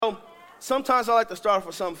Sometimes I like to start off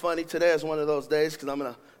with something funny. Today is one of those days because I'm in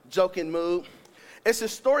a joking mood. It's the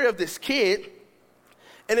story of this kid,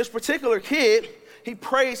 and this particular kid, he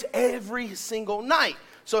prays every single night.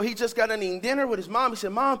 So he just got done eating dinner with his mom. He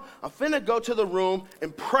said, Mom, I'm finna go to the room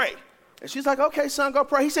and pray. And she's like, okay, son, go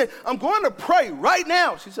pray. He said, I'm going to pray right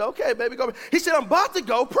now. She said, okay, baby, go pray. He said, I'm about to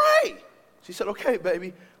go pray. She said, okay,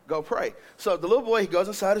 baby, go pray. So the little boy, he goes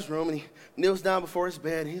inside his room and he kneels down before his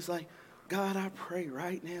bed. And he's like, God, I pray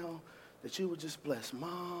right now that you would just bless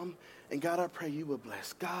Mom. And God, I pray you would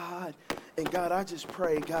bless God. And God, I just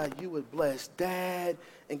pray, God, you would bless Dad.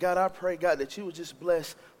 And God, I pray, God, that you would just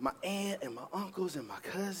bless my aunt and my uncles and my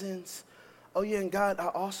cousins. Oh, yeah, and God, I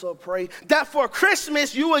also pray that for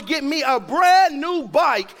Christmas you would get me a brand new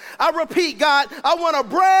bike. I repeat, God, I want a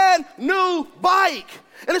brand new bike.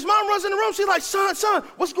 And his mom runs in the room. She's like, son,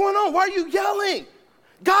 what's going on? Why are you yelling?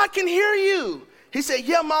 God can hear you. He said,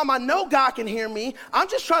 yeah, Mom, I know God can hear me. I'm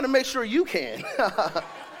just trying to make sure you can.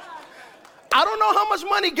 I don't know how much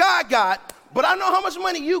money God got, but I know how much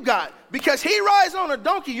money you got. Because he rides on a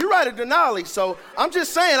donkey, you ride a Denali. So I'm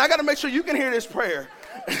just saying, I got to make sure you can hear this prayer.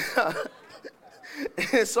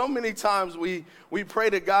 And so many times we pray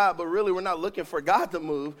to God, but really we're not looking for God to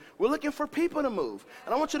move. We're looking for people to move.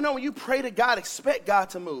 And I want you to know, when you pray to God, expect God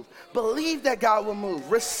to move. Believe that God will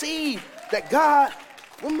move. Receive that God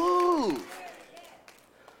will move.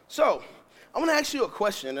 So I want to ask you a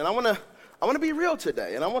question, and I want to be real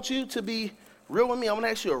today. And I want you to be real with me. I want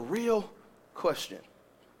to ask you a real question.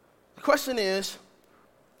 The question is,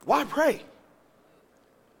 why pray?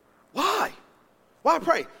 Why? Why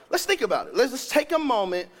pray? Let's think about it. Let's take a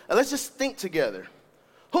moment and let's just think together.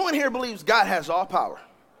 Who in here believes God has all power?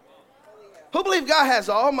 Who believes God has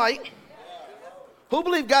all might? Who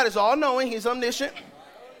believes God is all knowing? He's omniscient.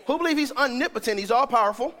 Who believes he's omnipotent? He's all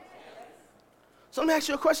powerful. So let me ask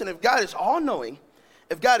you a question. If God is all knowing,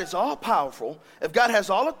 if God is all powerful, if God has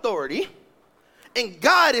all authority, and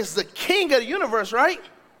God is the king of the universe, right?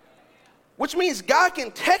 Which means God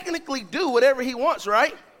can technically do whatever he wants,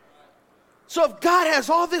 right? So if God has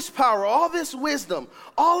all this power, all this wisdom,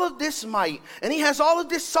 all of this might, and he has all of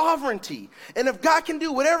this sovereignty, and if God can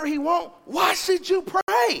do whatever he wants, why should you pray?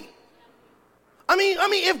 I mean,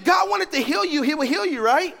 if God wanted to heal you, he would heal you,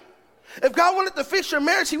 right? If God wanted to fix your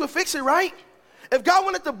marriage, he would fix it, right? If God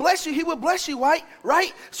wanted to bless you, he would bless you,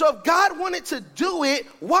 right? So if God wanted to do it,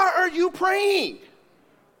 why are you praying?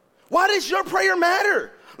 Why does your prayer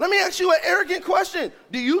matter? Let me ask you an arrogant question.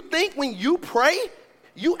 Do you think when you pray,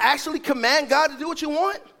 you actually command God to do what you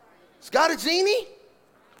want? Is God a genie?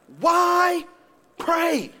 Why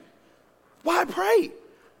pray? Why pray?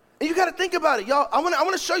 And you got to think about it, y'all. I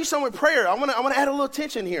want to show you something with prayer. I want to add a little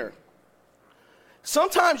tension here.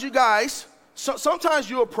 Sometimes you guys, sometimes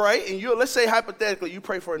you'll pray and let's say hypothetically, you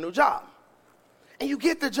pray for a new job. And you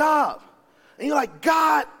get the job. And you're like,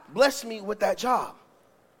 God, bless me with that job.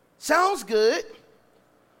 Sounds good.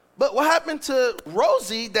 But what happened to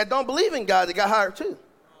Rosie that don't believe in God that got hired too?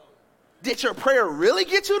 Did your prayer really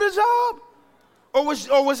get you the job?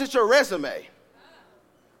 Or was it your resume?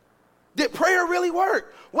 Did prayer really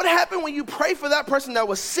work? What happened when you prayed for that person that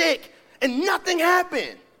was sick and nothing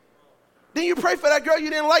happened? Then you pray for that girl you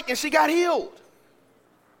didn't like and she got healed.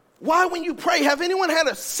 Why, when you pray, have anyone had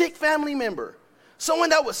a sick family member?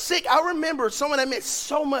 Someone that was sick. I remember someone that meant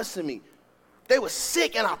so much to me. They were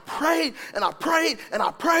sick and I prayed and I prayed and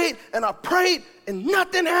I prayed and I prayed and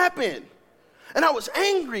nothing happened. And I was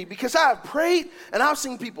angry because I have prayed and I've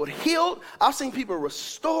seen people healed. I've seen people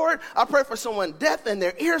restored. I prayed for someone deaf and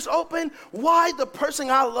their ears open. Why the person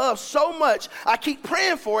I love so much I keep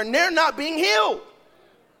praying for and they're not being healed?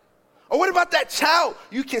 Or what about that child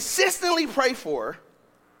you consistently pray for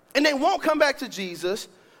and they won't come back to Jesus,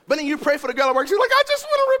 but then you pray for the girl at work. She's like, I just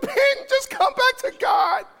want to repent. Just come back to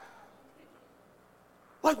God.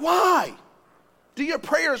 Like, why? Do your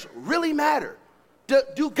prayers really matter?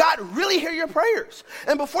 Do God really hear your prayers?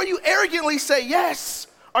 And before you arrogantly say yes,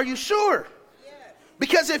 are you sure? Yes.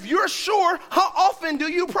 Because if you're sure, how often do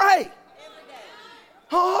you pray? Every day.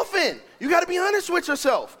 How often? You got to be honest with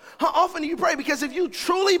yourself. How often do you pray? Because if you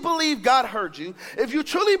truly believe God heard you, if you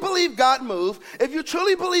truly believe God moved, if you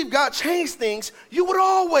truly believe God changed things, you would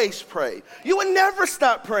always pray. You would never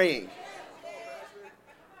stop praying.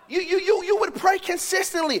 You would pray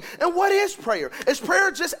consistently. And what is prayer? Is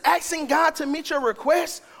prayer just asking God to meet your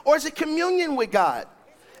requests? Or is it communion with God?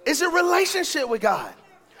 Is it relationship with God?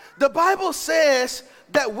 The Bible says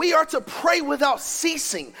that we are to pray without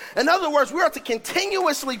ceasing. In other words, we are to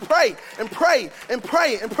continuously pray and pray and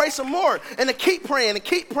pray and pray some more, and to keep praying and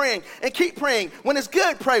keep praying and keep praying. When it's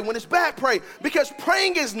good, pray. When it's bad, pray. Because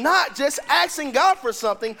praying is not just asking God for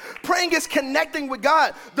something. Praying is connecting with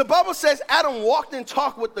God. The Bible says Adam walked and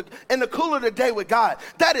talked in the cool of the day with God.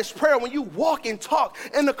 That is prayer, when you walk and talk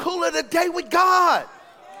in the cool of the day with God.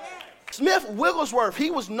 Smith Wigglesworth,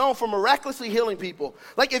 he was known for miraculously healing people.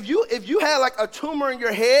 Like if you had like a tumor in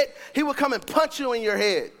your head, he would come and punch you in your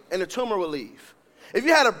head and the tumor would leave. If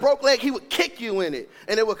you had a broke leg, he would kick you in it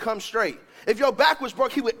and it would come straight. If your back was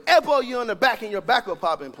broke, he would elbow you in the back and your back would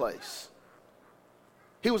pop in place.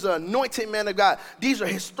 He was an anointed man of God. These are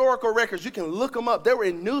historical records. You can look them up. They were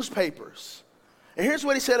in newspapers. And here's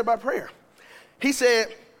what he said about prayer. He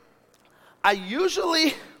said, I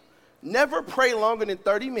usually never pray longer than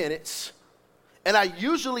 30 minutes, and I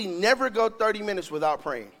usually never go 30 minutes without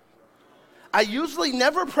praying. I usually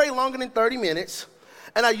never pray longer than 30 minutes,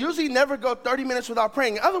 and I usually never go 30 minutes without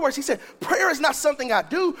praying. In other words, he said, prayer is not something I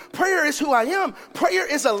do. Prayer is who I am.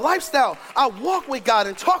 Prayer is a lifestyle. I walk with God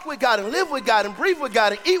and talk with God and live with God and breathe with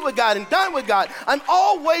God and eat with God and dine with God. I'm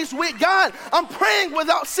always with God. I'm praying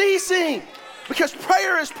without ceasing. Because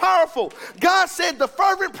prayer is powerful. God said the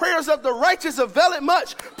fervent prayers of the righteous avail it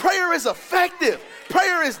much. Prayer is effective.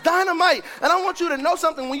 Prayer is dynamite. And I want you to know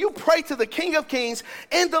something. When you pray to the King of Kings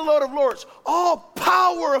and the Lord of Lords, all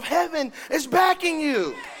power of heaven is backing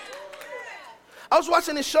you. I was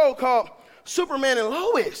watching this show called Superman and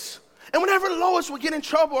Lois. And whenever Lois would get in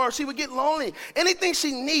trouble or she would get lonely, anything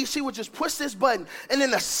she needs, she would just push this button. And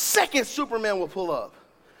then the second Superman would pull up.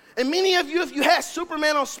 And many of you, if you had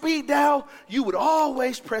Superman on speed dial, you would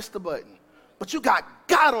always press the button. But you got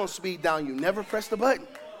God on speed dial, you never press the button.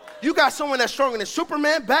 You got someone that's stronger than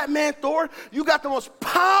Superman, Batman, Thor. You got the most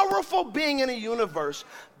powerful being in the universe.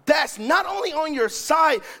 That's not only on your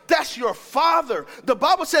side, that's your Father. The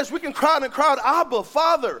Bible says we can cry out and cry out, Abba,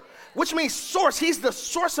 Father, which means source. He's the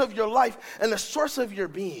source of your life and the source of your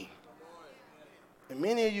being. And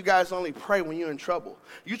many of you guys only pray when you're in trouble.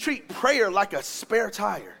 You treat prayer like a spare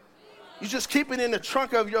tire. You just keep it in the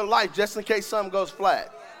trunk of your life just in case something goes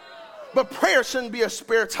flat. But prayer shouldn't be a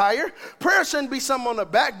spare tire. Prayer shouldn't be something on the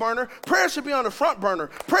back burner. Prayer should be on the front burner.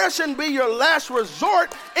 Prayer shouldn't be your last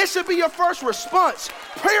resort. It should be your first response.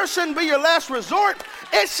 Prayer shouldn't be your last resort.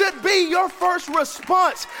 It should be your first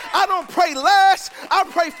response. I don't pray last. I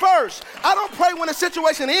pray first. I don't pray when the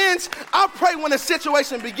situation ends. I pray when the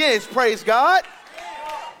situation begins. Praise God.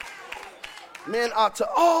 Men ought to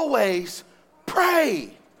always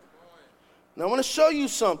pray. Now I want to show you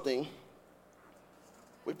something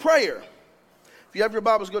with prayer. If you have your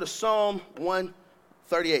Bibles, go to Psalm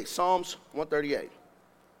 138. Psalms 138.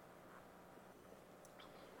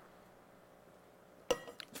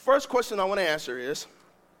 The first question I want to answer is,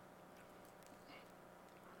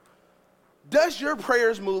 does your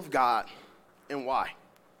prayers move God, and why?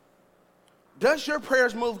 Does your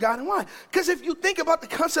prayers move God, and why? Because if you think about the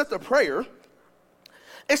concept of prayer,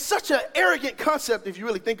 it's such an arrogant concept if you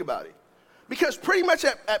really think about it. Because pretty much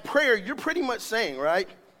at prayer, you're pretty much saying, right,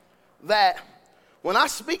 that when I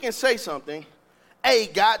speak and say something,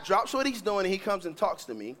 God drops what he's doing and he comes and talks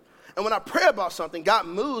to me. And when I pray about something, God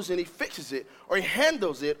moves and he fixes it, or he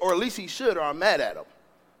handles it, or at least he should, or I'm mad at him.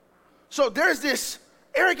 So there's this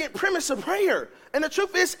arrogant premise of prayer. And the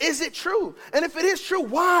truth is it true? And if it is true,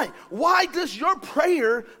 why? Why does your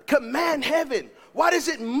prayer command heaven? Why does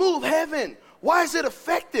it move heaven? Why is it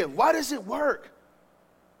effective? Why does it work?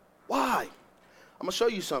 Why? I'm going to show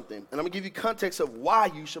you something, and I'm going to give you context of why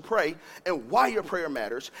you should pray and why your prayer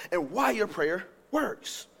matters and why your prayer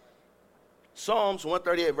works. Psalms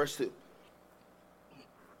 138, verse 2.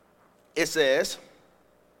 It says,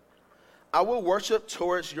 I will worship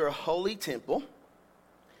towards your holy temple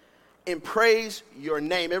and praise your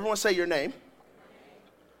name. Everyone say your name.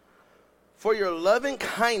 For your loving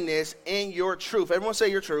kindness and your truth. Everyone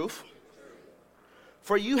say your truth.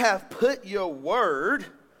 For you have put your word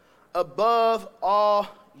above all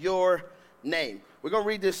your name. We're going to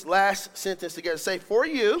read this last sentence together. Say, for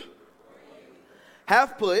you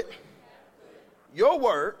have put your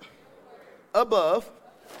word above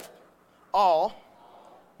all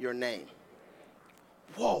your name.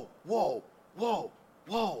 Whoa, whoa, whoa,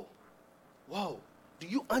 whoa, whoa. Do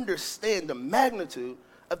you understand the magnitude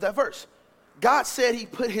of that verse? God said he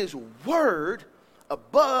put his word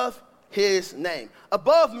above his name.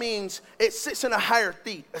 Above means it sits in a higher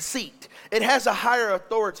seat. It has a higher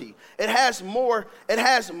authority. It has more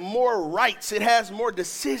rights. It has more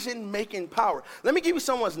decision-making power. Let me give you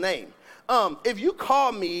someone's name. If you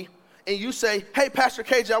call me and you say, hey, Pastor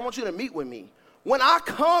KJ, I want you to meet with me. When I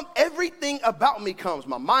come, everything about me comes.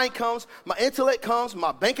 My mind comes, my intellect comes,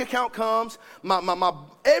 my bank account comes, my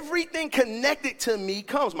everything connected to me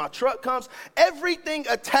comes. My truck comes, everything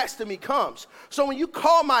attached to me comes. So when you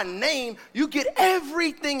call my name, you get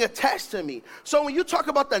everything attached to me. So when you talk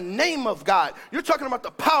about the name of God, you're talking about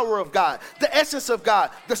the power of God, the essence of God,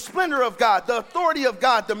 the splendor of God, the authority of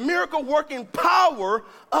God, the miracle working power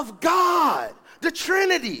of God. The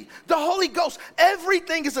Trinity, the Holy Ghost,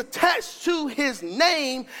 everything is attached to his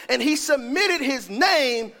name, and he submitted his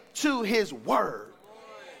name to his word.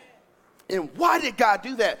 And why did God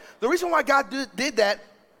do that? The reason why God did that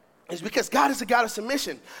is because God is a God of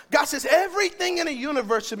submission. God says everything in the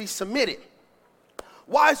universe should be submitted.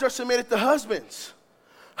 Wives are submitted to husbands.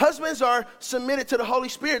 Husbands are submitted to the Holy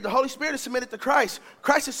Spirit. The Holy Spirit is submitted to Christ.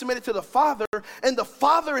 Christ is submitted to the Father, and the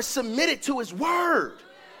Father is submitted to his word.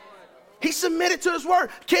 He's submitted to his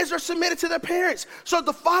word. Kids are submitted to their parents. So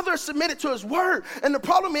the Father is submitted to his word. And the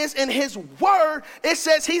problem is, in his word, it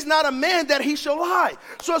says he's not a man that he shall lie.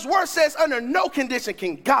 So his word says under no condition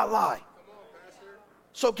can God lie.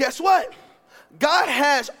 So guess what? God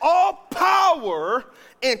has all power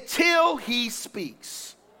until he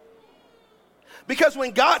speaks. Because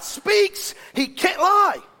when God speaks, he can't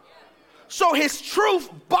lie. So his truth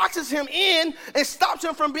boxes him in and stops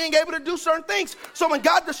him from being able to do certain things. So when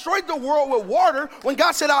God destroyed the world with water, when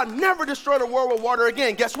God said, I'll never destroy the world with water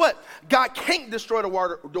again, guess what? God can't destroy the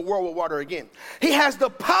world with water again. He has the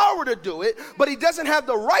power to do it, but he doesn't have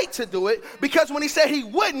the right to do it, because when he said he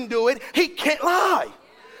wouldn't do it, he can't lie.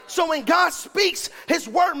 So when God speaks, his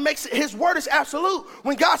word is absolute.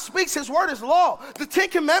 When God speaks, his word is law. The 10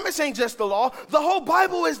 Commandments ain't just the law. The whole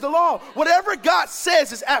Bible is the law. Whatever God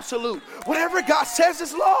says is absolute. Whatever God says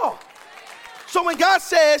is law. So when God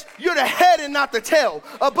says you're the head and not the tail,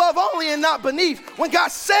 above only and not beneath, when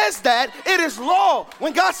God says that, it is law.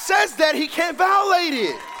 When God says that, he can't violate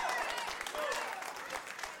it.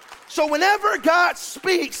 So whenever God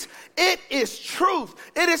speaks, it is truth.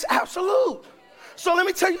 It is absolute. So let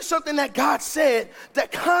me tell you something that God said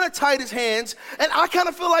that kind of tied his hands, and I kind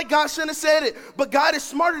of feel like God shouldn't have said it, but God is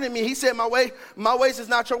smarter than me. He said, my ways is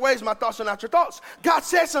not your ways, my thoughts are not your thoughts. God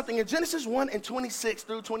said something in Genesis 1:26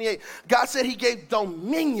 through 28. God said he gave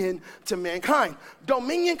dominion to mankind.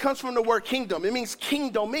 Dominion comes from the word kingdom. It means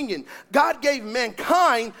king dominion. God gave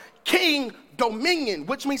mankind king dominion,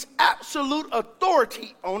 which means absolute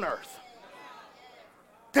authority on earth.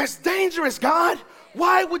 That's dangerous, God.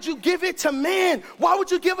 Why would you give it to man? Why would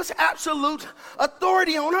you give us absolute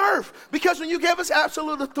authority on earth? Because when you give us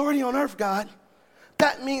absolute authority on earth, God,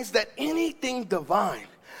 that means that anything divine,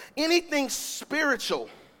 anything spiritual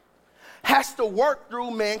has to work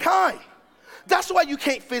through mankind. That's why you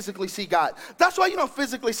can't physically see God. That's why you don't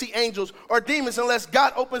physically see angels or demons unless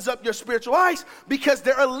God opens up your spiritual eyes, because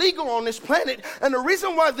they're illegal on this planet. And the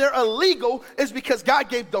reason why they're illegal is because God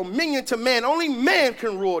gave dominion to man. Only man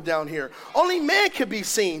can rule down here. Only man can be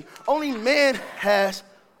seen. Only man has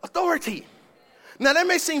authority. Now that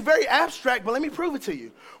may seem very abstract, but let me prove it to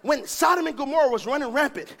you. When Sodom and Gomorrah was running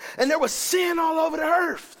rampant and there was sin all over the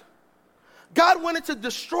earth, God wanted to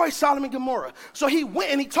destroy Sodom and Gomorrah. So he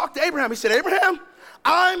went and he talked to Abraham. He said, Abraham,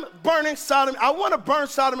 I'm burning Sodom. I want to burn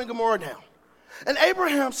Sodom and Gomorrah down. And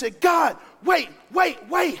Abraham said, God, wait.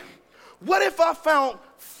 What if I found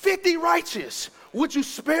 50 righteous? Would you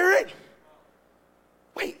spare it?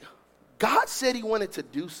 Wait, God said he wanted to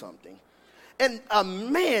do something. And a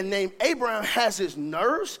man named Abraham has his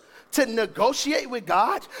nerves to negotiate with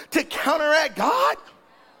God, to counteract God?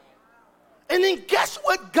 And then guess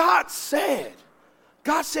what God said?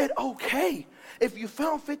 God said, okay, if you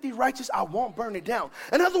found 50 righteous, I won't burn it down.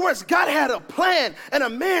 In other words, God had a plan, and a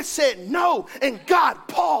man said no, and God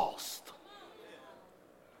paused.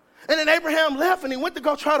 And then Abraham left, and he went to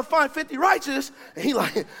go try to find 50 righteous, and he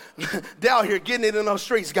like, they're out here getting it in those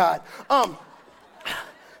streets, God.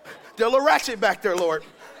 They're a little ratchet back there, Lord.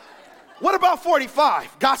 What about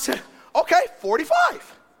 45? God said, okay,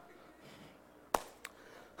 45.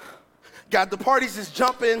 God, the parties is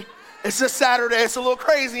jumping. It's a Saturday. It's a little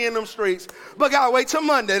crazy in them streets. But God, wait till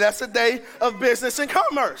Monday. That's a day of business and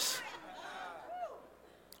commerce.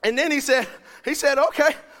 And then he said,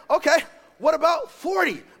 okay, what about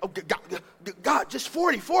 40? Oh, God, just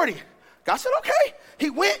 40. God said, okay. He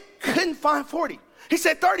went, couldn't find 40. He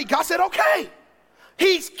said 30. God said, okay.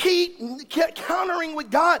 He's kept countering with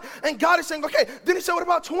God, and God is saying, okay. Then he said, what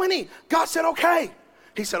about 20? God said, okay.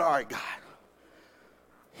 He said, all right, God.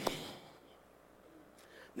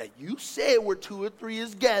 Now, you said where 2 or 3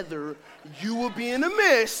 is gathered, you will be in the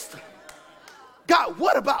midst. God,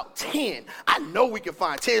 what about 10? I know we can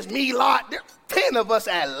find 10. It's me, Lot. There's 10 of us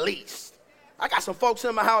at least. I got some folks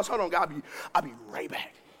in my house. Hold on, God, I'll be right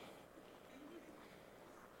back.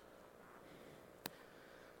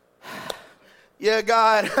 Yeah,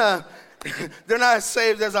 God, they're not as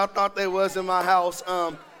saved as I thought they was in my house.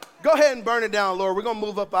 Go ahead and burn it down, Lord. We're going to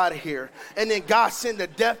move up out of here. And then God sent the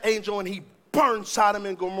death angel, and he burned Sodom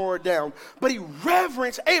and Gomorrah down. But he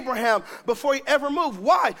reverenced Abraham before he ever moved.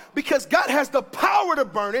 Why? Because God has the power to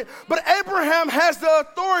burn it, but Abraham has the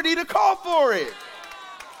authority to call for it.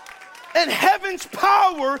 And heaven's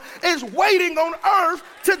power is waiting on earth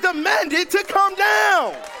to demand it to come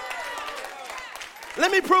down. Let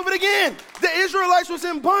me prove it again. The Israelites was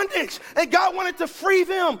in bondage, and God wanted to free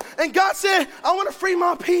them. And God said, I want to free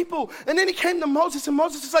my people. And then he came to Moses, and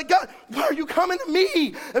Moses is like, God, why are you coming to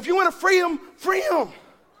me? If you want to free them, free them.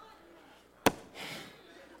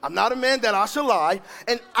 I'm not a man that I shall lie.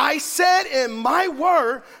 And I said in my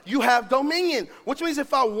word, you have dominion. Which means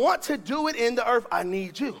if I want to do it in the earth, I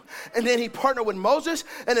need you. And then he partnered with Moses,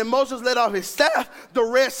 and then Moses let off his staff. The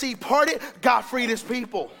Red Sea parted. God freed his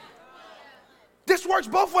people. This works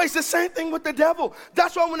both ways. The same thing with the devil.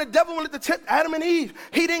 That's why when the devil wanted to tempt Adam and Eve,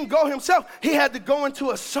 he didn't go himself. He had to go into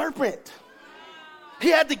a serpent. He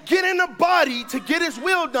had to get in a body to get his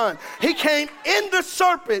will done. He came in the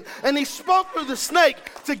serpent, and he spoke through the snake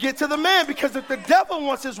to get to the man, because if the devil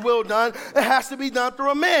wants his will done, it has to be done through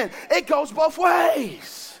a man. It goes both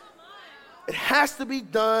ways. It has to be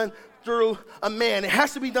done through a man. It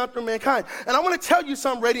has to be done through mankind. And I want to tell you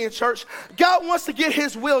something, Radiant Church. God wants to get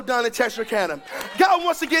his will done in Texarkana. God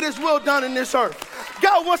wants to get his will done in this earth.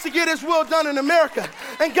 God wants to get his will done in America.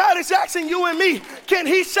 And God is asking you and me, can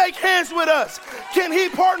he shake hands with us? Can he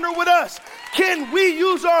partner with us? Can we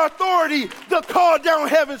use our authority to call down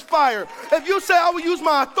heaven's fire? If you say, I will use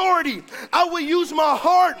my authority, I will use my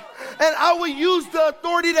heart, and I will use the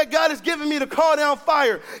authority that God has given me to call down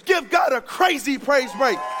fire. Give God a crazy praise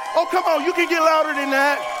break. Oh, come on, you can get louder than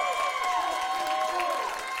that.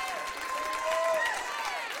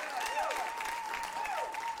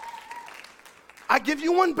 I give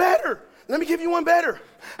you one better. Let me give you one better.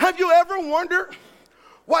 Have you ever wondered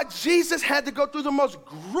why Jesus had to go through the most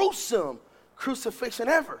gruesome crucifixion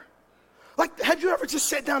ever? Like, have you ever just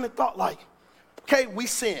sat down and thought, like, okay, we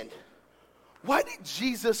sinned. Why did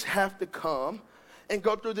Jesus have to come and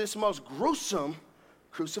go through this most gruesome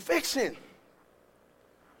crucifixion?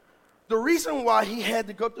 The reason why he had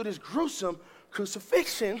to go through this gruesome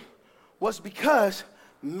crucifixion was because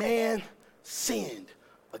man sinned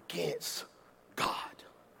against God.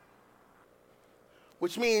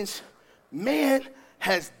 Which means man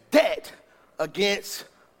has debt against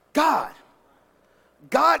God.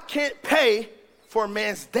 God can't pay for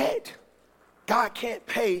man's debt. God can't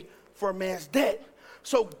pay for man's debt.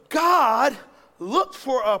 So God looked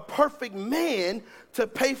for a perfect man to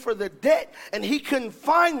pay for the debt, and he couldn't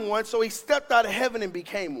find one, so he stepped out of heaven and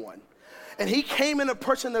became one. And he came in the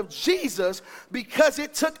person of Jesus because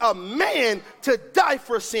it took a man to die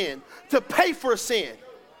for sin, to pay for sin.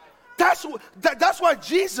 That's why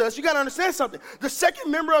Jesus, you got to understand something. The second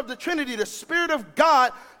member of the Trinity, the Spirit of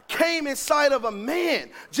God, came inside of a man.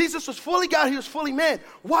 Jesus was fully God, he was fully man.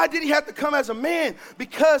 Why did he have to come as a man?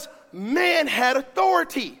 Because man had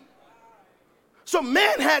authority. So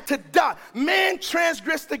man had to die. Man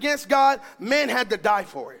transgressed against God. Man had to die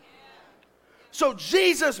for it. So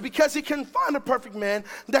Jesus, because he couldn't find a perfect man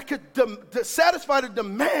that could satisfy the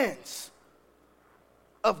demands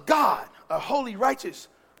of God, a holy, righteous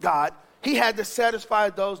God, he had to satisfy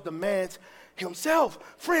those demands himself.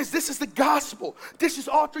 Friends, this is the gospel. This is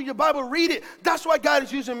all through your Bible. Read it. That's why God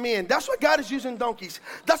is using men. That's why God is using donkeys.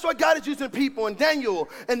 That's why God is using people, and Daniel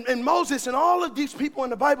and Moses and all of these people in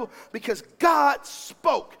the Bible, because God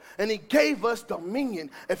spoke and he gave us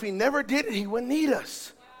dominion. If he never did it, he wouldn't need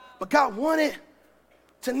us. But God wanted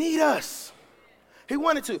to need us. He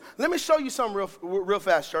wanted to. Let me show you something real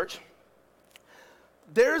fast, church.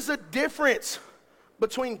 There's a difference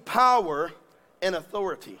between power and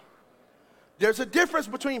authority. There's a difference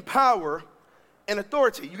between power and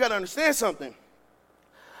authority. You got to understand something.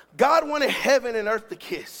 God wanted heaven and earth to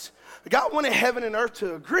kiss. God wanted heaven and earth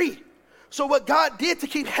to agree. So what God did to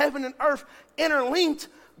keep heaven and earth interlinked,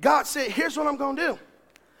 God said, here's what I'm going to do.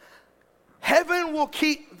 Heaven will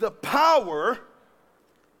keep the power,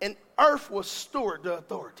 and earth will steward the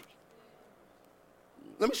authority.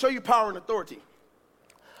 Let me show you power and authority.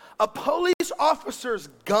 A police officer's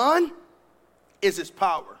gun is his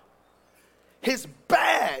power. His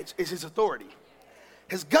badge is his authority.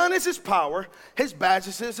 His gun is his power. His badge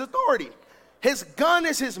is his authority. His gun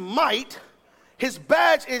is his might. His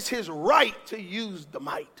badge is his right to use the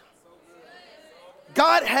might.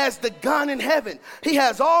 God has the gun in heaven. He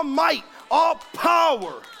has all might, all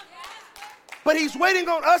power. But he's waiting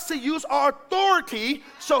on us to use our authority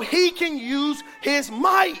so he can use his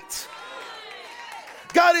might.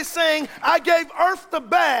 God is saying, I gave earth the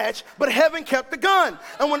badge, but heaven kept the gun.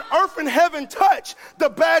 And when earth and heaven touch, the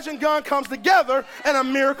badge and gun comes together and a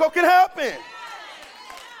miracle can happen.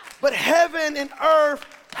 But heaven and earth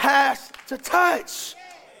has to touch.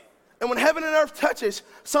 And when heaven and earth touches,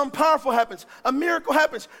 something powerful happens. A miracle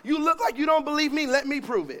happens. You look like you don't believe me. Let me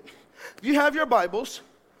prove it. If you have your Bibles,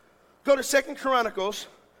 go to 2 Chronicles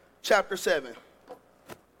chapter 7.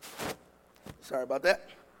 Sorry about that.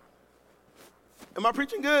 Am I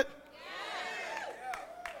preaching good?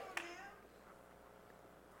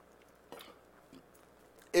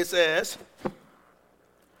 It says,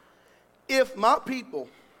 if my people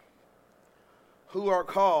who are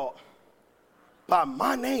called by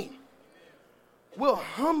my name will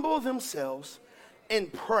humble themselves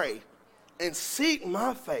and pray and seek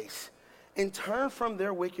my face and turn from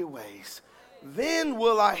their wicked ways, then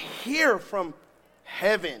will I hear from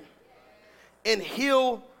heaven and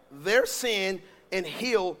heal their sin and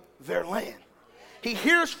heal their land. He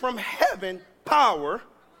hears from heaven power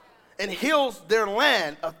and heals their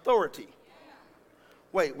land authority.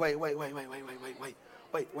 Wait.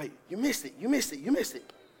 You missed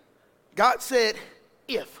it. God said,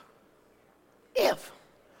 if.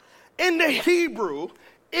 In the Hebrew,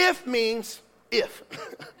 if means if.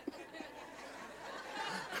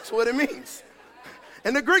 That's what it means.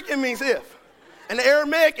 In the Greek, it means if. In the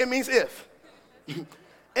Aramaic, it means if.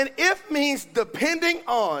 And if means depending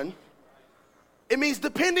on. It means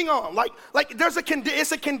depending on. Like there's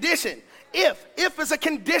it's a condition. If is a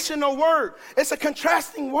conditional word. It's a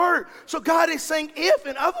contrasting word. So God is saying if.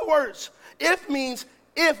 In other words, if means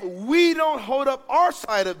if we don't hold up our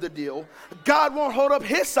side of the deal, God won't hold up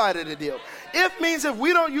his side of the deal. If means if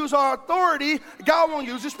we don't use our authority, God won't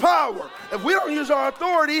use his power. If we don't use our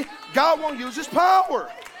authority, God won't use his power.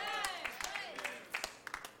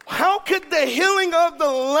 How could the healing of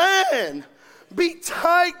the land be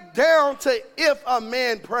tied down to if a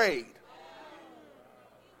man prayed?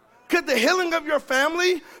 Could the healing of your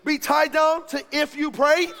family be tied down to if you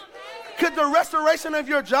prayed? Could the restoration of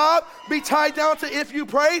your job be tied down to if you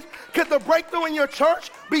prayed? Could the breakthrough in your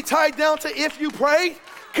church be tied down to if you prayed?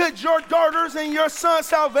 Could your daughters and your son's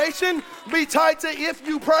salvation be tied to if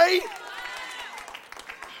you prayed?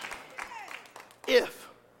 If.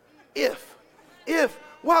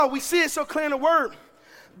 Wow, we see it so clear in the word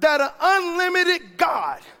that an unlimited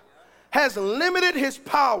God has limited his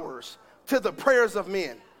powers to the prayers of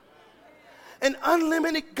men. An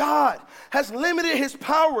unlimited God has limited his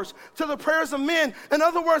powers to the prayers of men. In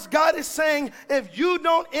other words, God is saying, if you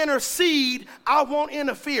don't intercede, I won't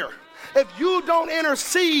interfere. If you don't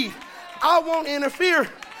intercede, I won't interfere.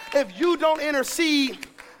 If you don't intercede,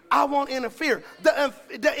 I won't interfere.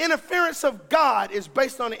 The interference of God is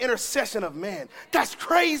based on the intercession of man. That's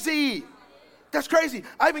crazy. That's crazy.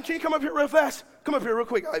 Ivan, can you come up here real fast? Come up here real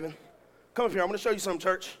quick, Ivan. Come up here. I'm going to show you something,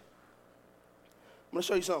 church. I'm going to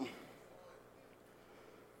show you something.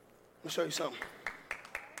 Let me show you something.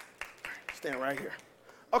 Stand right here.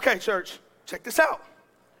 Okay, church, check this out.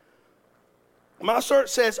 My shirt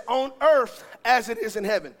says, on earth as it is in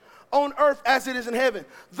heaven. On earth as it is in heaven.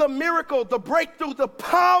 The miracle, the breakthrough, the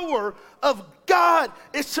power of God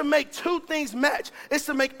is to make two things match. It's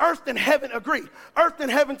to make earth and heaven agree. Earth and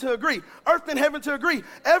heaven to agree. Earth and heaven to agree.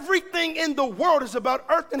 Everything in the world is about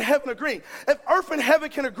earth and heaven agreeing. If earth and heaven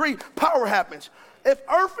can agree, power happens. If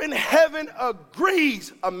earth and heaven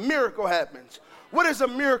agrees, a miracle happens. What is a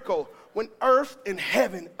miracle? When earth and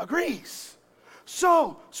heaven agrees.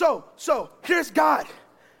 So, here's God.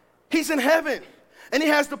 He's in heaven, and he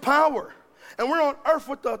has the power. And we're on earth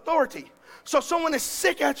with the authority. So someone is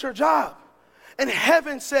sick at your job, and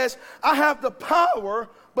heaven says, I have the power,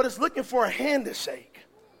 but it's looking for a hand to shake.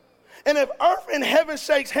 And if earth and heaven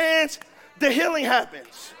shakes hands, the healing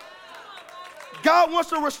happens. God wants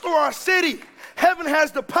to restore our city. Heaven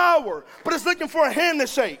has the power, but it's looking for a hand to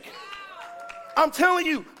shake. I'm telling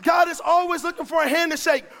you, God is always looking for a hand to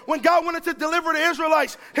shake. When God wanted to deliver the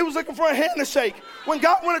Israelites, he was looking for a hand to shake. When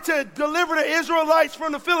God wanted to deliver the Israelites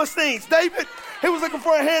from the Philistines, David, he was looking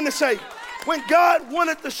for a hand to shake. When God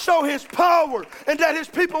wanted to show his power and that his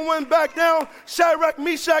people went back down, Shadrach,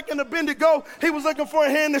 Meshach, and Abednego, he was looking for a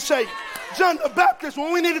hand to shake. John the Baptist,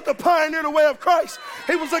 when we needed to pioneer the way of Christ,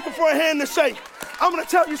 he was looking for a hand to shake. I'm going to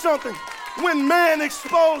tell you something. When man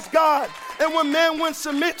exposed God and when man wouldn't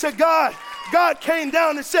submit to God, God came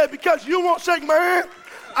down and said, because you won't shake my hand,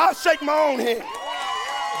 I'll shake my own hand.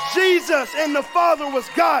 Jesus and the Father was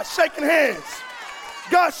God shaking hands.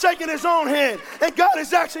 God shaking his own hand. And God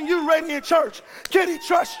is asking you, Radiant Church, can he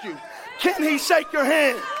trust you? Can he shake your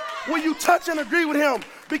hand? Will you touch and agree with him?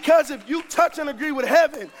 Because if you touch and agree with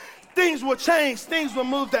heaven, things will change. Things will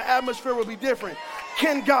move. The atmosphere will be different.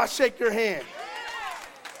 Can God shake your hand?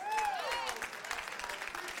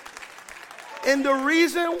 And the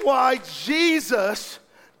reason why Jesus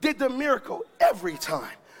did the miracle every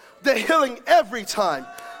time, the healing every time,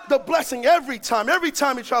 the blessing every time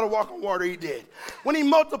he tried to walk on water, he did. When he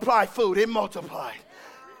multiplied food, it multiplied.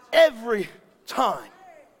 Every time.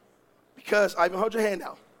 Because, Ivan, hold your hand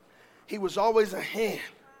out. He was always a hand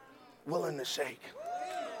willing to shake.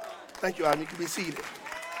 Thank you, Ivan. You can be seated.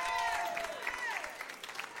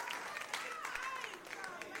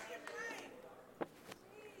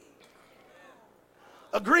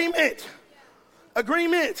 Agreement.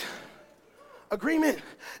 Agreement. Agreement.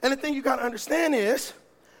 And the thing you got to understand is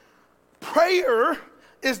prayer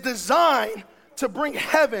is designed to bring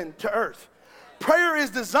heaven to earth. Prayer is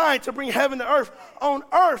designed to bring heaven to earth. On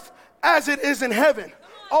earth as it is in heaven.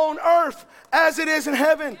 On earth as it is in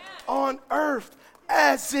heaven. On earth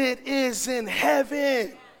as it is in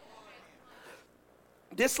heaven.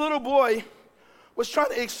 This little boy was trying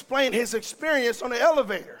to explain his experience on the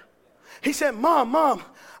elevator. He said, Mom,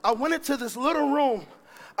 I went into this little room.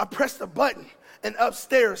 I pressed a button and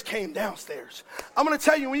upstairs came downstairs. I'm going to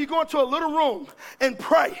tell you, when you go into a little room and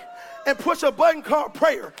pray and push a button called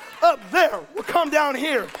prayer, up there will come down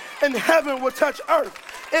here and heaven will touch earth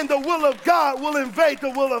and the will of God will invade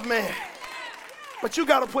the will of man. But you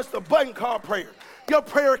got to push the button called prayer. Your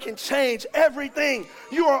prayer can change everything.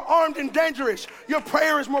 You are armed and dangerous. Your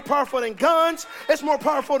prayer is more powerful than guns. It's more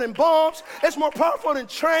powerful than bombs. It's more powerful than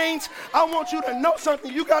trains. I want you to know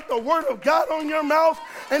something. You got the word of God on your mouth,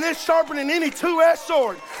 and it's sharper than any two-edged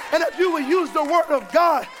sword. And if you will use the word of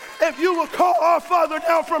God, if you will call our Father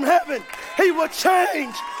down from heaven, he will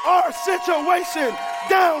change our situation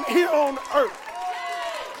down here on earth.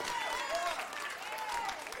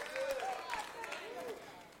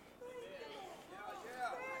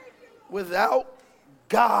 Without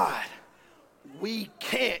God, we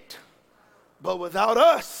can't. But without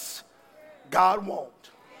us, God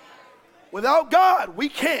won't. Without God, we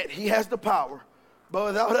can't. He has the power. But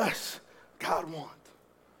without us, God won't.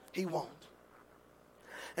 He won't.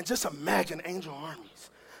 And just imagine angel armies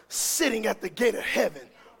sitting at the gate of heaven,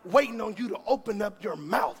 waiting on you to open up your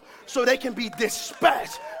mouth so they can be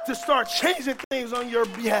dispatched to start changing things on your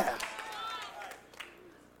behalf.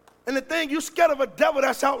 And the thing, you're scared of a devil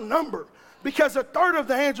that's outnumbered because a third of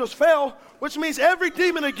the angels fell, which means every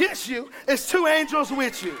demon against you is two angels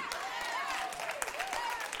with you.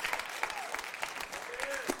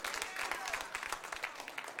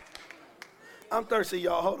 I'm thirsty,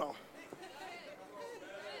 y'all. Hold on.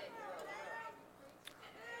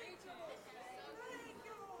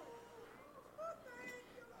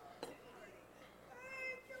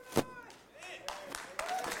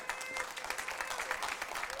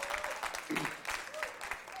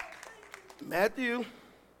 Matthew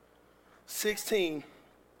 16,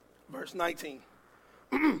 verse 19.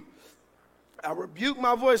 I rebuke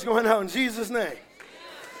my voice going out in Jesus' name.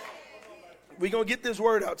 We're going to get this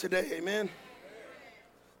word out today, amen.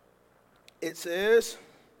 It says,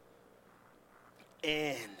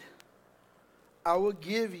 and I will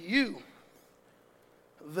give you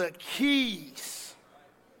the keys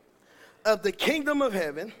of the kingdom of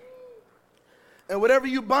heaven, and whatever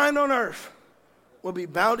you bind on earth will be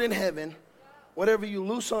bound in heaven. Whatever you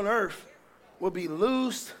loose on earth will be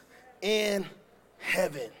loosed in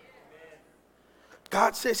heaven.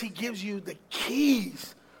 God says he gives you the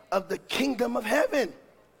keys of the kingdom of heaven.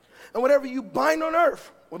 And whatever you bind on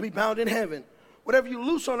earth will be bound in heaven. Whatever you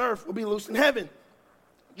loose on earth will be loosed in heaven.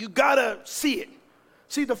 You gotta see it.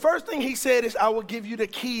 See, the first thing he said is, I will give you the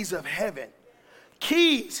keys of heaven.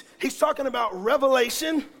 Keys, he's talking about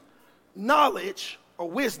revelation, knowledge, or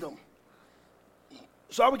wisdom.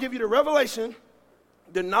 So I will give you the revelation,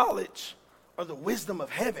 the knowledge, or the wisdom of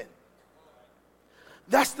heaven.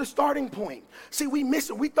 That's the starting point. See, we miss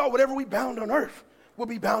it. We thought whatever we bound on earth will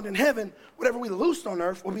be bound in heaven. Whatever we loosed on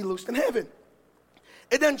earth will be loosed in heaven.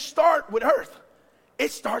 It doesn't start with earth.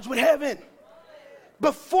 It starts with heaven.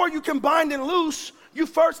 Before you can bind and loose, you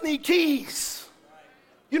first need keys.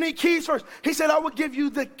 You need keys first. He said, I will give you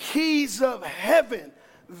the keys of heaven.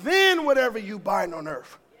 Then whatever you bind on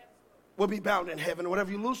earth will be bound in heaven.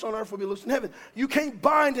 Whatever you loose on earth will be loosed in heaven. You can't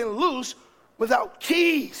bind and loose without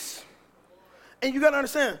keys. And you got to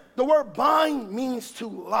understand, the word bind means to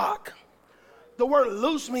lock. The word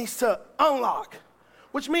loose means to unlock,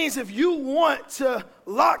 which means if you want to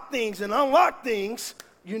lock things and unlock things,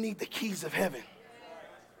 you need the keys of heaven.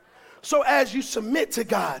 So as you submit to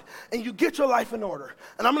God and you get your life in order,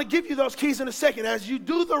 and I'm going to give you those keys in a second, as you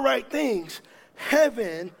do the right things,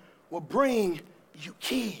 heaven will bring you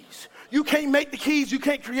keys. You can't make the keys. You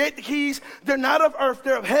can't create the keys. They're not of earth.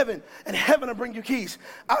 They're of heaven. And heaven will bring you keys.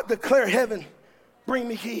 I declare heaven, bring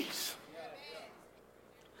me keys.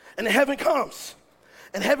 And the heaven comes.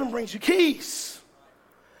 And heaven brings you keys.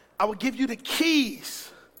 I will give you the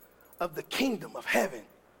keys of the kingdom of heaven.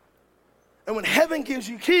 And when heaven gives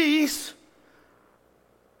you keys,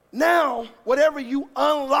 now whatever you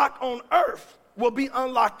unlock on earth will be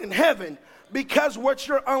unlocked in heaven, because what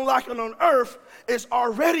you're unlocking on earth is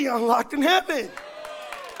already unlocked in heaven.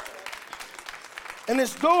 And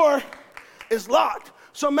this door is locked.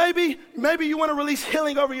 So maybe you want to release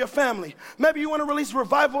healing over your family. Maybe you want to release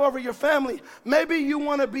revival over your family. Maybe you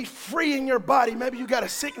want to be free in your body. Maybe you got a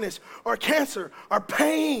sickness or cancer or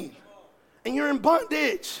pain, and you're in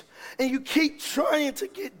bondage. And you keep trying to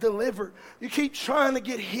get delivered. You keep trying to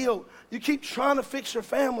get healed. You keep trying to fix your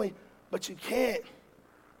family, but you can't.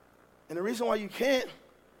 And the reason why you can't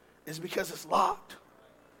is because it's locked.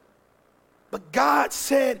 But God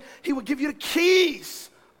said he would give you the keys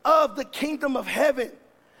of the kingdom of heaven.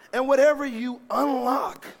 And whatever you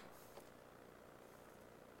unlock,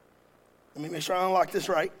 let me make sure I unlock this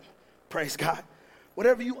right. Praise God.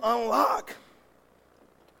 Whatever you unlock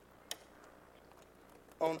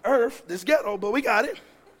on earth, this ghetto, but we got it,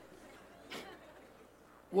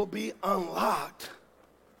 will be unlocked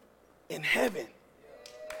in heaven.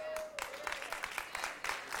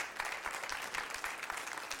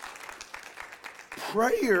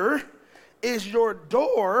 Prayer is your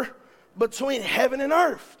door between heaven and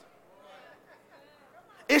earth.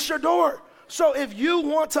 It's your door. So if you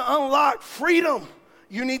want to unlock freedom,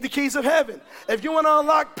 you need the keys of heaven. If you want to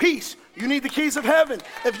unlock peace, you need the keys of heaven.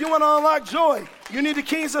 If you want to unlock joy, you need the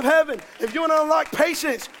keys of heaven. If you want to unlock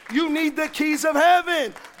patience, you need the keys of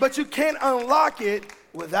heaven. But you can't unlock it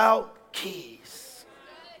without keys.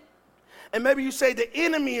 And maybe you say the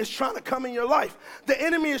enemy is trying to come in your life. The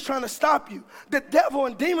enemy is trying to stop you. The devil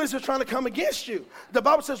and demons are trying to come against you. The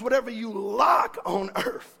Bible says whatever you lock on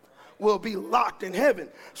earth will be locked in heaven.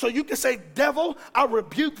 So you can say, devil, I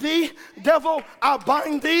rebuke thee. Devil, I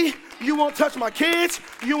bind thee. You won't touch my kids.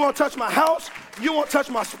 You won't touch my house. You won't touch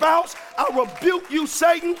my spouse. I rebuke you,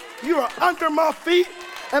 Satan. You are under my feet.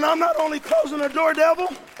 And I'm not only closing the door, devil,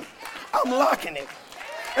 I'm locking it.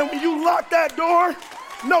 And when you lock that door,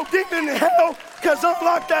 no demon in hell can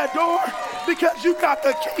unlock that door, because you got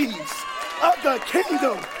the keys of the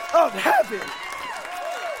kingdom of heaven.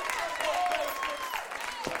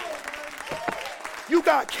 You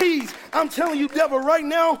got keys. I'm telling you, devil, right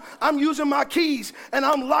now, I'm using my keys, and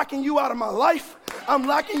I'm locking you out of my life. I'm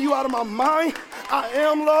locking you out of my mind. I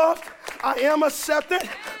am loved. I am accepted.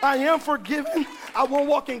 I am forgiven. I won't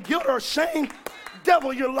walk in guilt or shame.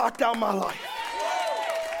 Devil, you're locked out of my life.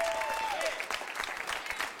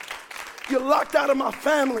 You're locked out of my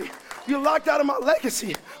family. You're locked out of my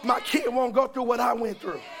legacy. My kid won't go through what I went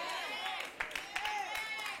through,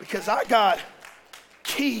 because I got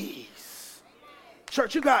keys.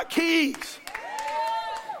 Church, you got keys.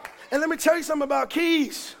 And let me tell you something about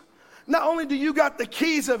keys. Not only do you got the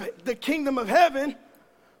keys of the kingdom of heaven,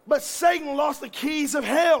 but Satan lost the keys of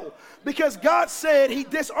hell, because God said he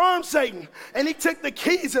disarmed Satan and he took the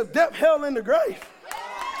keys of death, hell, and the grave.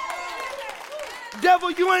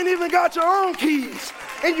 Devil, you ain't even got your own keys,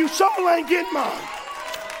 and you sure ain't getting mine.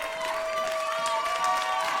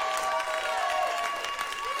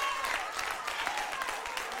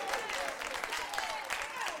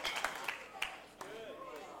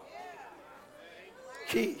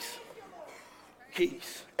 Keys.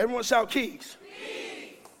 Keys. Everyone shout keys.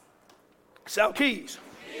 Keys. Shout keys.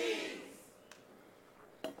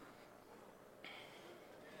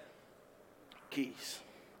 Keys.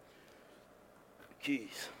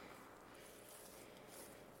 Keys.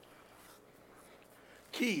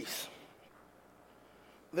 Keys.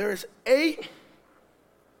 There's 8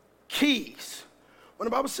 keys. When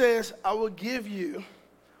the Bible says, I will give you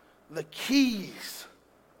the keys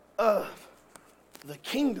of the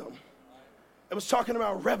kingdom, it was talking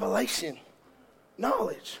about revelation,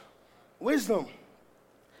 knowledge, wisdom.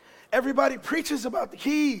 Everybody preaches about the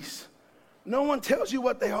keys. No one tells you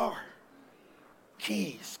what they are.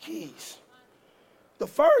 Keys, keys. The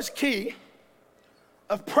first key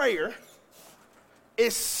of prayer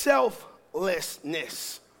is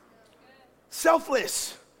selflessness.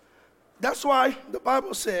 Selfless. That's why the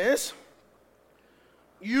Bible says,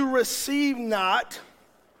 you receive not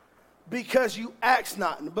because you ask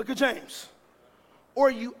not, in the book of James, or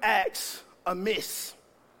you ask amiss.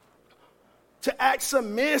 To ask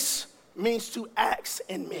amiss means to ask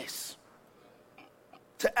and miss.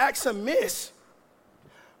 To ask amiss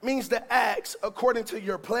means to ask according to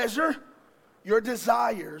your pleasure, your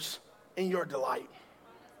desires and your delight.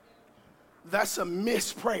 That's a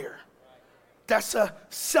missed prayer. That's a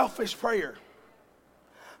selfish prayer.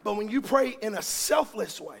 But when you pray in a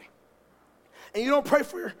selfless way, and you don't pray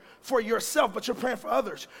for yourself, but you're praying for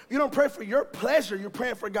others. You don't pray for your pleasure, you're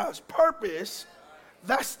praying for God's purpose.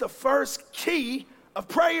 That's the first key of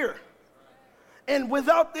prayer. And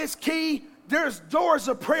without this key, there's doors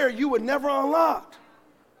of prayer you would never unlock.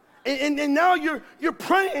 And now you're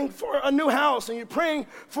praying for a new house, and you're praying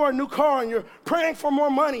for a new car, and you're praying for more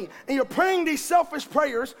money, and you're praying these selfish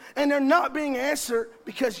prayers, and they're not being answered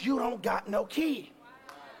because you don't got no key.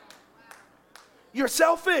 You're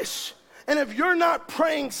selfish. And if you're not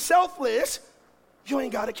praying selfless, you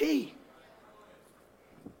ain't got a key.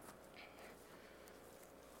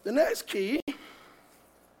 The next key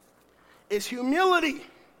is humility.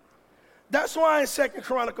 That's why in 2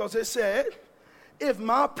 Chronicles it said, if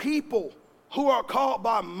my people who are called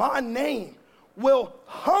by my name will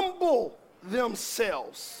humble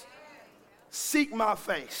themselves, seek my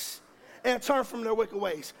face, and turn from their wicked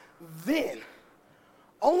ways, then,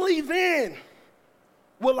 only then,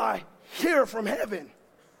 will I hear from heaven.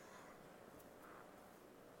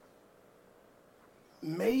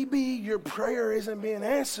 Maybe your prayer isn't being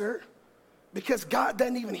answered because God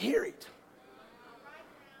doesn't even hear it.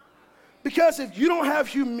 Because if you don't have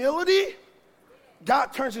humility, God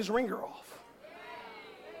turns his ringer off.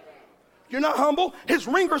 You're not humble, his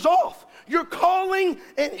ringer's off. You're calling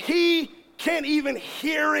and he can't even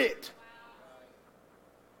hear it.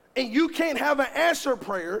 And you can't have an answer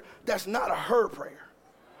prayer that's not a heard prayer.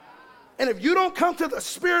 And if you don't come to the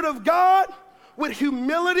Spirit of God with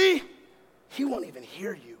humility, he won't even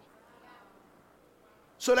hear you.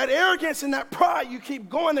 So that arrogance and that pride you keep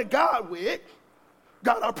going to God with,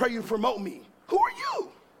 God, I pray you promote me. Who are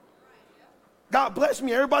you? God bless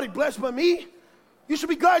me. Everybody blessed but me. You should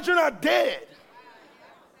be glad you're not dead.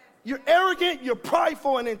 You're arrogant, you're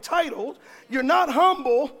prideful and entitled. You're not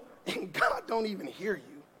humble, and God don't even hear you.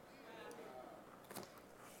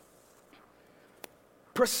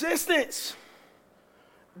 Persistence.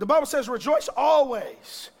 The Bible says, rejoice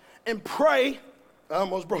always and pray. I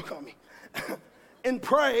almost broke on me. And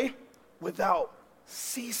pray without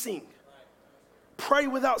ceasing. Pray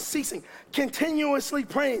without ceasing. Continuously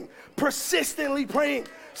praying. Persistently praying.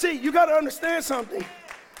 See, you got to understand something.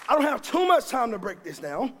 I don't have too much time to break this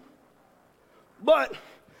down. But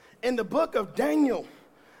in the book of Daniel,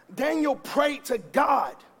 Daniel prayed to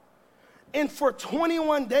God. And for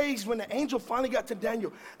 21 days, when the angel finally got to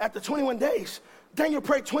Daniel, after 21 days, Daniel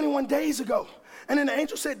prayed 21 days ago. And then the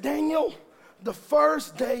angel said, Daniel, the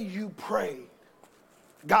first day you prayed,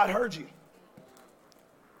 God heard you.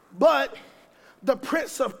 But the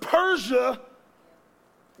prince of Persia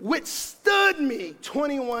withstood me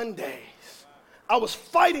 21 days. I was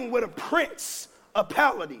fighting with a prince, a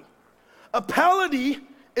palady. A palady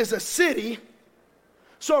is a city.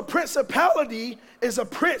 So a principality is a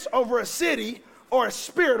prince over a city or a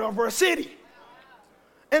spirit over a city.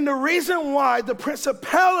 And the reason why the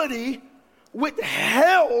principality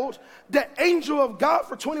withheld the angel of God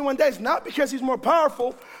for 21 days, not because he's more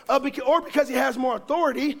powerful or because he has more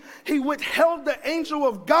authority, he withheld the angel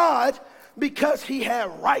of God because he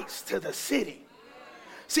had rights to the city.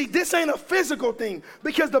 See, this ain't a physical thing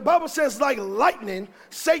because the Bible says like lightning,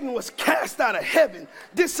 Satan was cast out of heaven.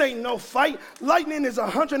 This ain't no fight. Lightning is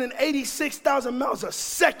 186,000 miles a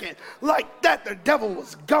second. Like that, the devil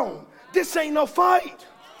was gone. This ain't no fight.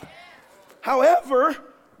 However,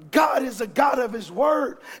 God is a God of his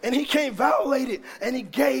word, and he can't violate it, and he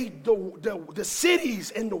gave the cities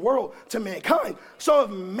in the world to mankind. So if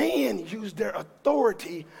man used their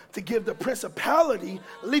authority to give the principality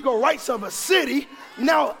legal rights of a city,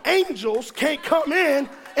 now angels can't come in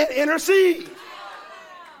and intercede.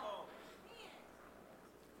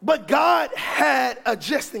 But God had a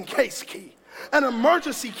just-in-case key, an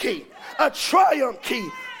emergency key, a triumph key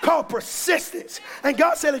called persistence. And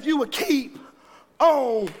God said if you would keep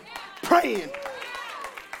on praying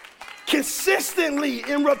consistently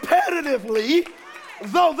and repetitively,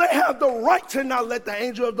 though they have the right to not let the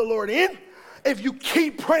angel of the Lord in, if you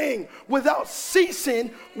keep praying without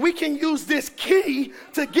ceasing, we can use this key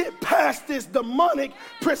to get past this demonic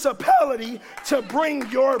principality to bring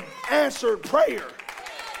your answered prayer.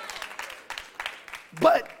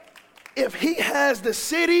 But if he has the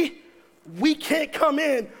city, we can't come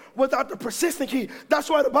in without the persistent key. That's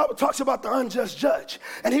why the Bible talks about the unjust judge.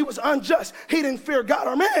 And he was unjust. He didn't fear God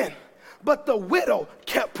or man. But the widow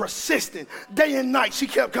kept persisting. Day and night, she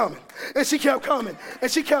kept coming. And she kept coming.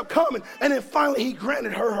 And she kept coming. And then finally, he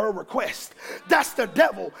granted her request. That's the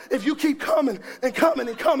devil. If you keep coming and coming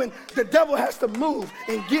and coming, the devil has to move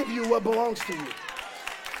and give you what belongs to you.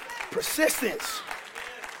 Persistence.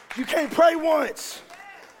 You can't pray once.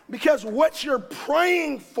 Because what you're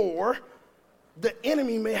praying for, the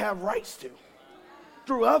enemy may have rights to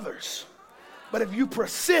through others. But if you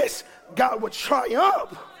persist, God will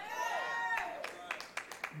triumph.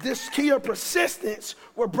 This key of persistence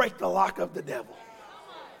will break the lock of the devil.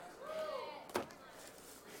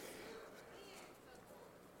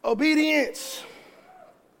 Obedience.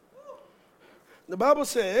 The Bible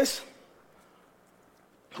says,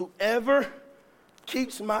 whoever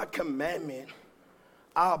keeps my commandment,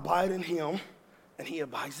 I abide in him, and he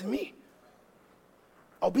abides in me.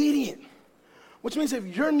 Obedient. Which means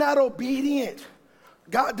if you're not obedient,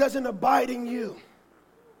 God doesn't abide in you.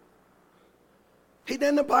 He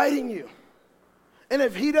doesn't abide in you. And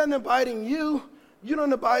if he doesn't abide in you, you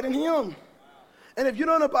don't abide in him. And if you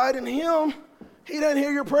don't abide in him, he doesn't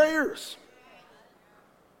hear your prayers.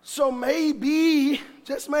 So maybe,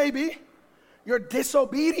 just maybe, your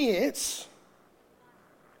disobedience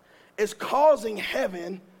is causing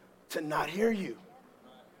heaven to not hear you.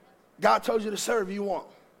 God told you to serve, you won't.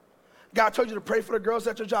 God told you to pray for the girls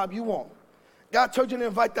at your job, you won't. God told you to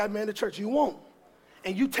invite that man to church, you won't.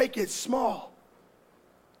 And you take it small.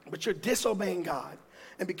 But you're disobeying God.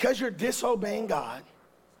 And because you're disobeying God,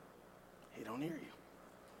 he don't hear you.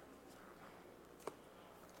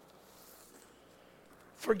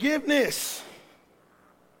 Forgiveness.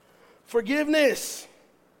 Forgiveness.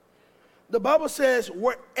 The Bible says,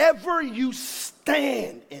 wherever you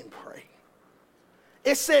stand and pray.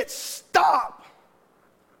 It said, stop.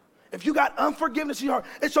 If you got unforgiveness in your heart.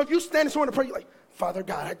 And so if you stand and someone to pray, you're like, Father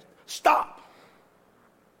God, stop.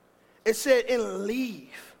 It said, and leave.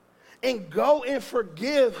 And go and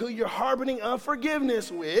forgive who you're harboring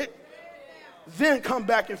unforgiveness with. Then come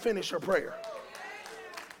back and finish your prayer.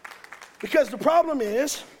 Because the problem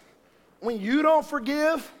is, when you don't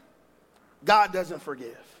forgive, God doesn't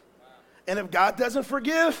forgive. And if God doesn't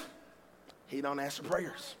forgive, he don't answer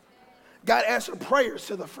prayers. God answered prayers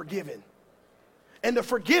to the forgiven. And the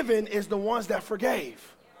forgiven is the ones that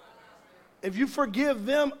forgave. If you forgive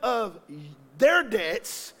them of their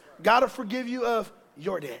debts, God will forgive you of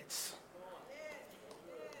your debts.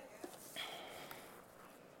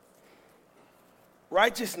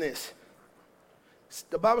 Righteousness.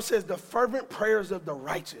 The Bible says the fervent prayers of the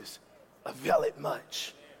righteous avail it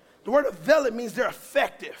much. The word avail it means they're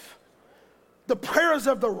effective. The prayers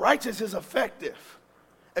of the righteous is effective.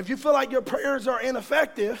 If you feel like your prayers are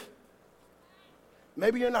ineffective,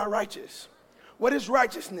 maybe you're not righteous. What is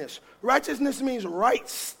righteousness? Righteousness means right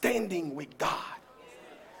standing with God.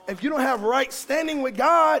 If you don't have right standing with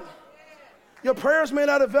God, your prayers may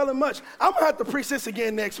not avail much. I'm going to have to preach this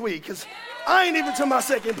again next week because I ain't even to my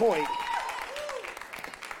second point.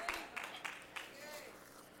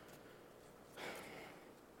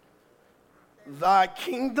 Thy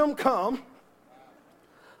kingdom come,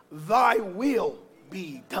 thy will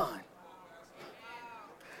be done.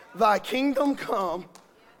 Thy kingdom come,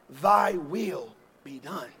 thy will be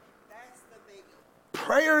done.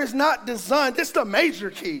 Prayer is not designed, this is the major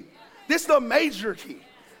key. This is the major key.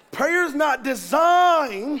 Prayer is not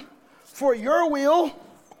designed for your will.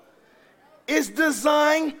 It's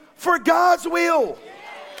designed for God's will.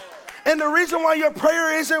 And the reason why your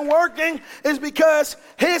prayer isn't working is because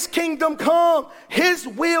his kingdom come, his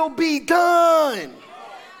will be done.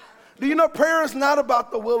 Do you know prayer is not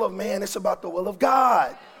about the will of man, it's about the will of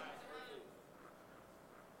God.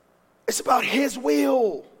 It's about his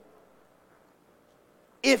will.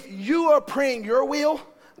 If you are praying your will,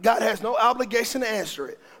 God has no obligation to answer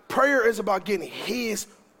it. Prayer is about getting his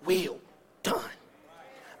will done.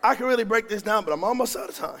 I can really break this down, but I'm almost out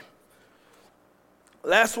of time.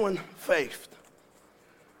 Last one, faith.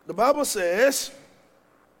 The Bible says,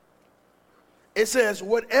 it says,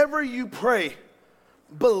 whatever you pray,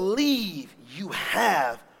 believe you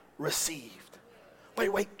have received.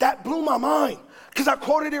 Wait, that blew my mind because I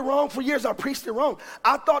quoted it wrong for years. I preached it wrong.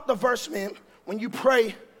 I thought the verse meant when you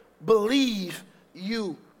pray, believe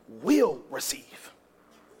you will receive.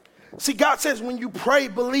 See, God says when you pray,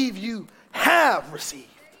 believe you have received.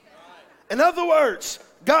 In other words,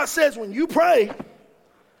 God says when you pray,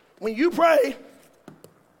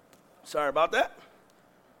 sorry about that,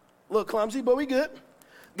 a little clumsy, but we good.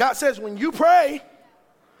 God says when you pray,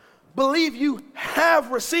 believe you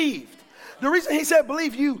have received. The reason he said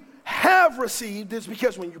believe you have received is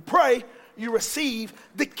because when you pray, you receive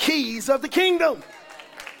the keys of the kingdom.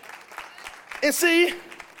 And see,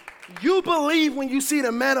 You believe when you see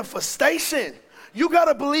the manifestation. You got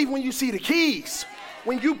to believe when you see the keys.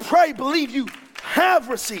 When you pray, believe you have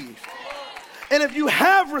received. And if you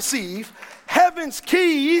have received heaven's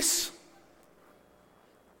keys,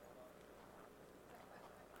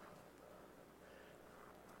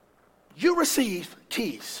 you receive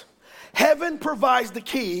keys. Heaven provides the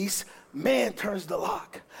keys, man turns the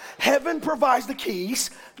lock. Heaven provides the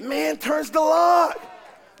keys, man turns the lock.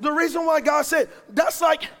 The reason why God said, that's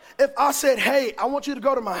like if I said, hey, I want you to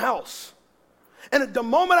go to my house. And at the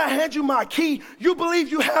moment I hand you my key, you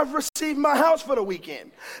believe you have received my house for the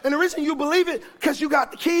weekend. And the reason you believe it, because you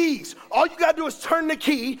got the keys. All you got to do is turn the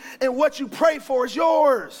key, and what you pray for is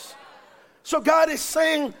yours. So God is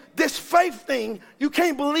saying this faith thing, you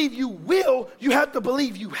can't believe you will, you have to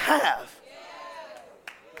believe you have.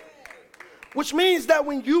 Which means that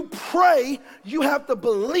when you pray, you have to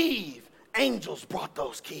believe angels brought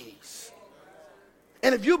those keys.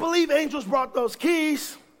 And if you believe angels brought those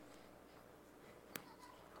keys,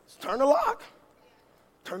 turn the lock.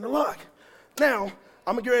 Turn the lock. Now,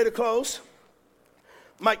 I'm going to get ready to close.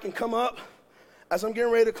 Mike can come up as I'm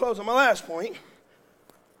getting ready to close on my last point.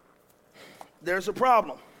 There's a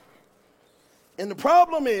problem. And the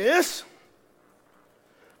problem is,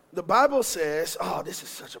 the Bible says, oh, this is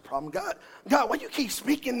such a problem. God, why you keep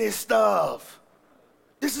speaking this stuff?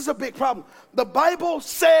 This is a big problem. The Bible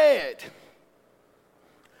said,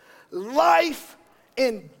 life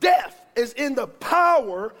and death is in the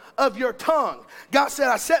power of your tongue. God said,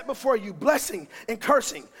 I set before you blessing and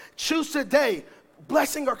cursing. Choose today,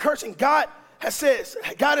 blessing or cursing. God has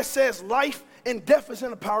says life and death is in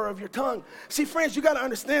the power of your tongue. See, friends, you got to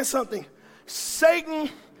understand something. Satan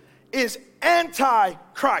is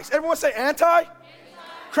anti-Christ. Everyone say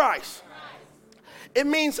anti-Christ. It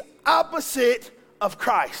means opposite of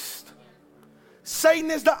Christ.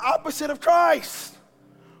 Satan is the opposite of Christ,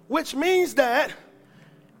 which means that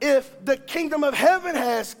if the kingdom of heaven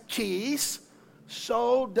has keys,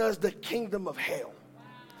 so does the kingdom of hell.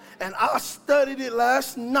 And I studied it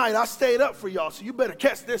last night. I stayed up for y'all, so you better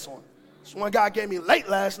catch this one. This one God gave me late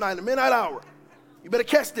last night, the midnight hour. You better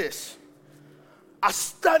catch this. I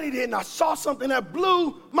studied it and I saw something that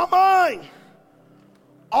blew my mind.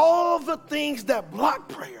 All the things that block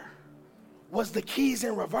prayer was the keys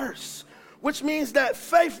in reverse, which means that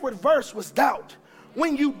faith reverse was doubt.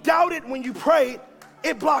 When you doubted, when you prayed,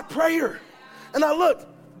 it blocked prayer. And I looked,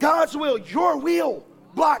 God's will, your will,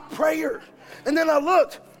 blocked prayer. And then I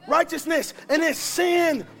looked, righteousness, and then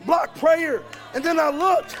sin blocked prayer. And then I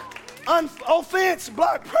looked, offense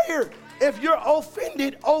blocked prayer. If you're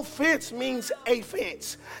offended, offense means a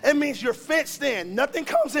fence. It means you're fenced in. Nothing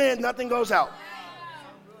comes in, nothing goes out.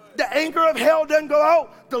 The anger of hell doesn't go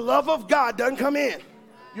out. The love of God doesn't come in.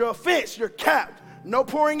 You're a fence, you're capped. No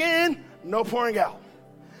pouring in, no pouring out.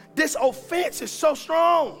 This offense is so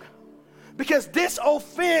strong because this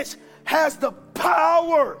offense has the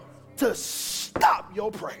power to stop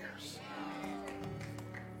your prayers.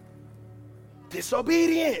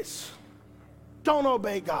 Disobedience. Don't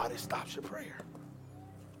obey God, it stops your prayer.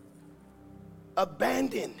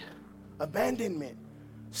 Abandonment.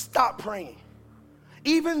 Stop praying.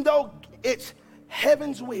 Even though it's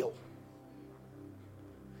heaven's will.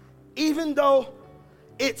 Even though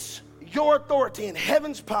it's your authority and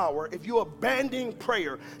heaven's power, if you abandon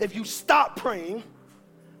prayer, if you stop praying,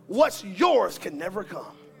 what's yours can never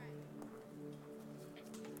come.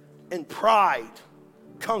 And pride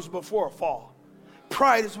comes before a fall.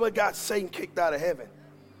 Pride is what got Satan kicked out of heaven.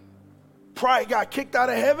 Pride got kicked out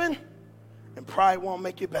of heaven, and pride won't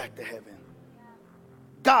make it back to heaven.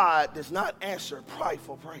 God does not answer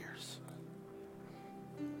prideful prayers.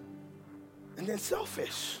 And then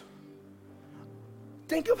selfish.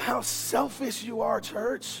 Think of how selfish you are,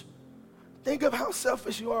 church. Think of how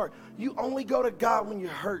selfish you are. You only go to God when you're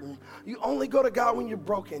hurting. You only go to God when you're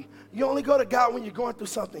broken. You only go to God when you're going through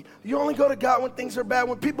something. You only go to God when things are bad,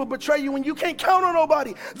 when people betray you, when you can't count on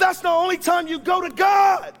nobody. That's the only time you go to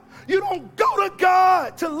God. You don't go to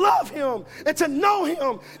God to love him and to know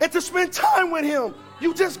him and to spend time with him.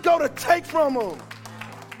 You just go to take from him.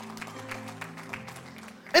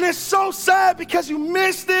 And it's so sad because you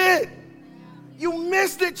missed it. You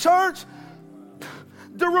missed it, church.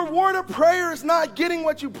 The reward of prayer is not getting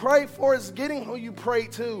what you prayed for, it's getting who you pray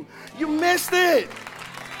to. You missed it.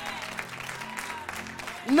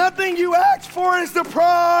 Nothing you asked for is the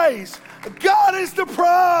prize. God is the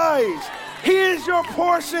prize. He is your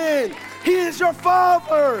portion. He is your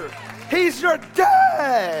father. He's your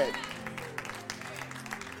dad.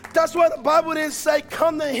 That's why the Bible didn't say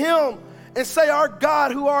come to him and say our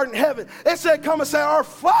God who art in heaven. It said come and say our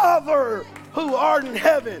Father who art in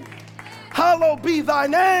heaven. Hallowed be thy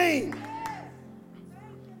name.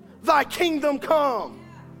 Thy kingdom come.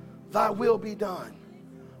 Thy will be done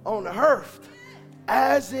on earth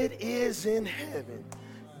as it is in heaven.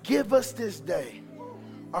 Give us this day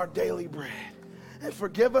our daily bread, and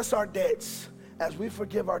forgive us our debts as we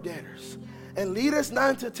forgive our debtors. And lead us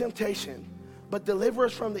not into temptation, but deliver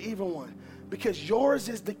us from the evil one. Because yours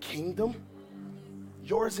is the kingdom,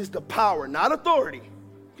 yours is the power, not authority,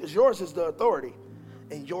 because yours is the authority,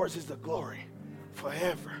 and yours is the glory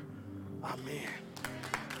forever. Amen.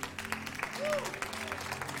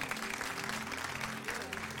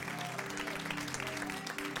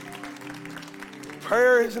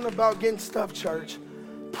 Prayer isn't about getting stuff, church.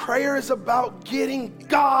 Prayer is about getting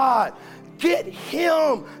God. Get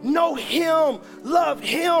Him, know Him, love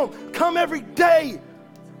Him. Come every day.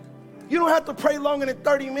 You don't have to pray longer than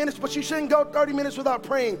 30 minutes, but you shouldn't go 30 minutes without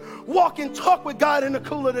praying. Walk and talk with God in the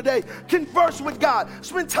cool of the day. Converse with God.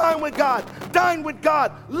 Spend time with God. Dine with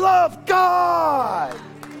God. Love God.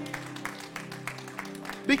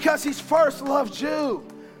 Because He's first loved you.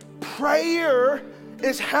 Prayer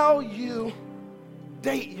is how you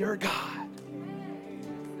date your God.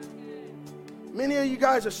 Many of you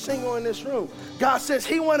guys are single in this room. God says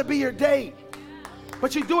He want to be your date,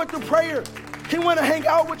 but you do it through prayer. He want to hang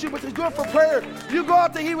out with you, but you do it for prayer. You go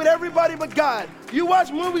out to eat with everybody but God. You watch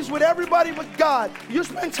movies with everybody but God. You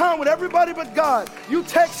spend time with everybody but God. You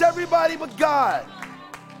text everybody but God.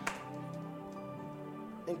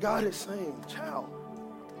 And God is saying, child,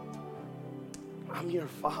 I'm your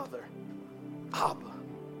Father. Abba,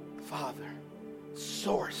 Father,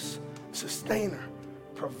 source, sustainer,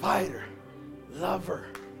 provider, lover.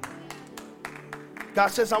 God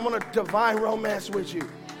says, I want a divine romance with you.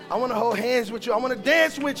 I want to hold hands with you. I want to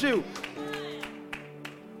dance with you.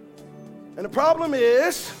 And the problem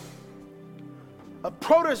is, a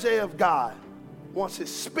protege of God wants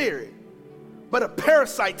his spirit, but a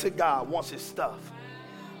parasite to God wants his stuff.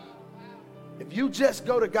 If you just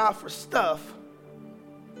go to God for stuff,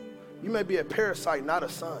 you may be a parasite, not a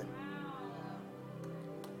son.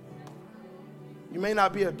 You may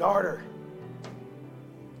not be a daughter.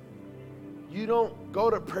 You don't go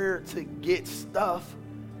to prayer to get stuff.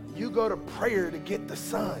 You go to prayer to get the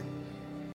son.